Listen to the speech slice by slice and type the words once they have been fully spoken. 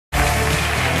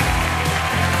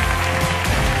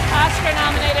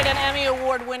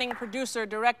Award-winning producer,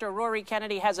 director Rory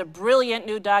Kennedy has a brilliant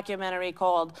new documentary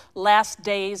called Last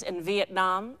Days in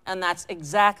Vietnam, and that's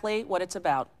exactly what it's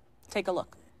about. Take a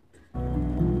look.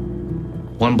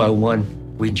 One by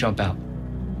one, we jump out.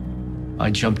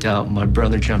 I jumped out, my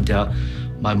brother jumped out.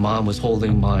 My mom was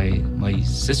holding my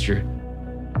sister,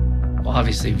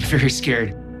 obviously very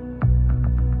scared.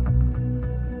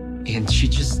 And she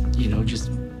just, just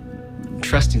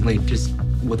trustingly, just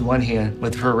with one hand,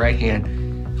 with her right hand,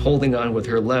 holding on with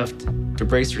her left to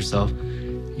brace herself,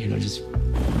 just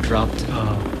dropped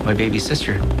my baby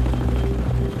sister.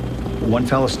 One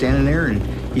fellow standing there, and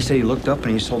he said he looked up and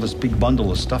he saw this big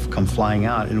bundle of stuff come flying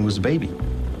out, and it was a baby.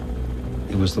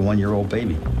 It was the one-year-old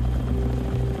baby.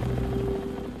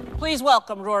 Please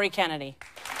welcome Rory Kennedy.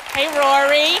 Hey,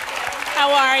 Rory.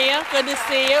 How are you? Good to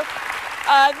see you.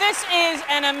 This is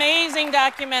an amazing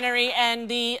documentary, and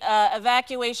the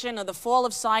evacuation of the fall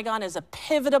of Saigon is a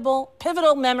pivotal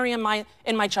memory in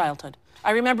my childhood.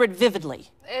 I remember it vividly.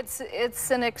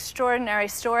 It's an extraordinary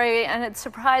story, and it's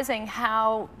surprising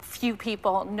how few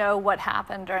people know what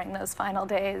happened during those final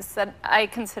days that I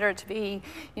consider to be,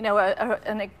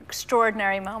 an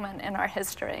extraordinary moment in our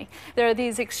history. There are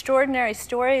these extraordinary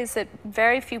stories that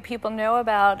very few people know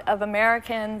about of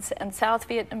Americans and South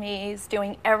Vietnamese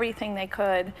doing everything they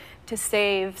could to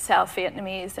save South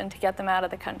Vietnamese and to get them out of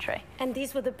the country. And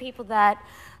these were the people that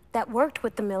worked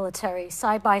with the military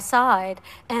side by side,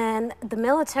 and the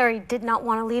military did not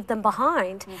want to leave them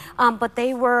behind, but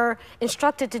they were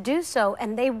instructed to do so,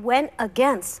 and they went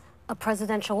against a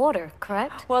presidential order,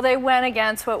 correct? Well, they went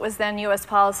against what was then U.S.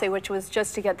 policy, which was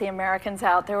just to get the Americans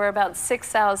out. There were about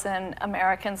 6,000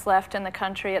 Americans left in the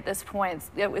country at this point.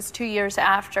 It was 2 years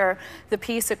after the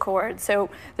peace accord, so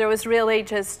there was really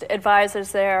just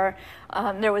advisors there.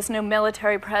 There was no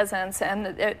military presence, and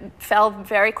it fell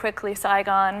very quickly,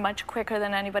 Saigon, much quicker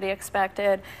than anybody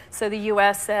expected. So the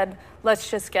U.S. said, let's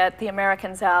just get the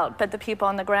Americans out. But the people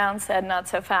on the ground said, not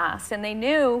so fast. And they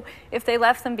knew if they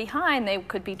left them behind, they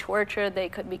could be tortured, they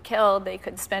could be killed, they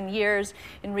could spend years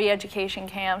in re-education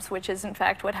camps, which is in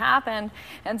fact what happened.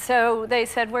 And so they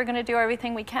said, we're going to do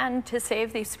everything we can to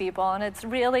save these people. And it's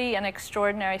really an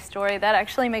extraordinary story that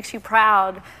actually makes you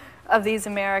proud of these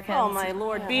Americans. Oh, my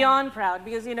Lord, beyond proud,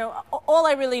 because, all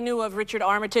I really knew of Richard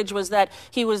Armitage was that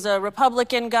he was a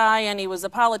Republican guy and he was a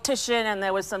politician, and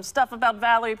there was some stuff about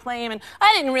Valerie Plame, and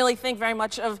I didn't really think very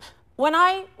much of. When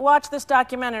I watched this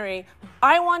documentary,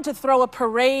 I want to throw a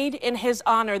parade in his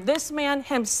honor. This man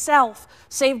himself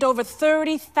saved over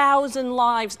 30,000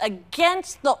 lives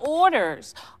against the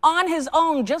orders on his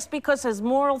own just because his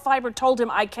moral fiber told him,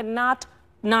 I cannot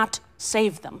not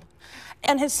save them.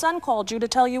 And his son called you to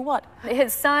tell you what?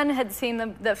 His son had seen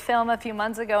the film a few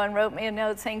months ago and wrote me a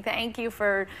note saying, thank you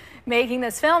for making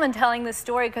this film and telling this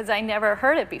story, because I never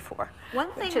heard it before.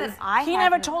 One thing that he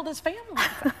never told his family.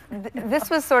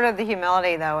 This was sort of the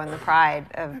humility, though, and the pride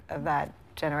of that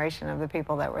generation of the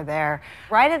people that were there.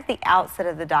 Right at the outset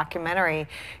of the documentary,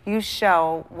 you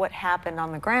show what happened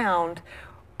on the ground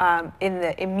in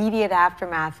the immediate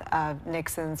aftermath of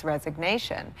Nixon's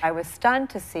resignation. I was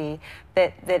stunned to see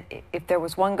that if there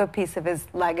was one good piece of his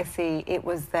legacy, it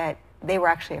was that they were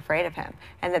actually afraid of him.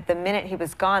 And that the minute he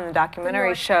was gone, the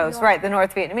documentary shows, right, the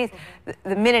North Vietnamese,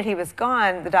 the minute he was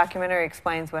gone, the documentary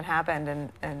explains what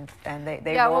happened, and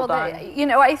they rolled on.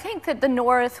 I think that the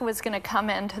North was going to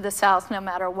come into the South no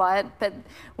matter what, but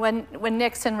when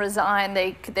Nixon resigned,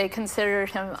 they considered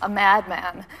him a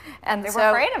madman. And they were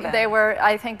afraid of him.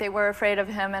 I think they were afraid of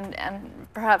him, and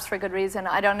perhaps for good reason,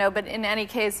 I don't know, but in any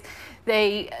case,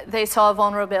 they saw a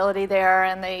vulnerability there,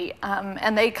 and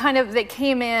they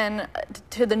came in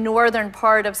to the northern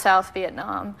part of South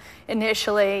Vietnam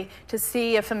initially to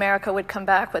see if America would come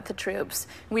back with the troops.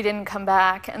 We didn't come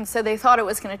back, and so they thought it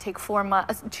was going to take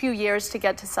 2 years to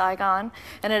get to Saigon,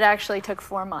 and it actually took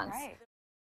 4 months. Right.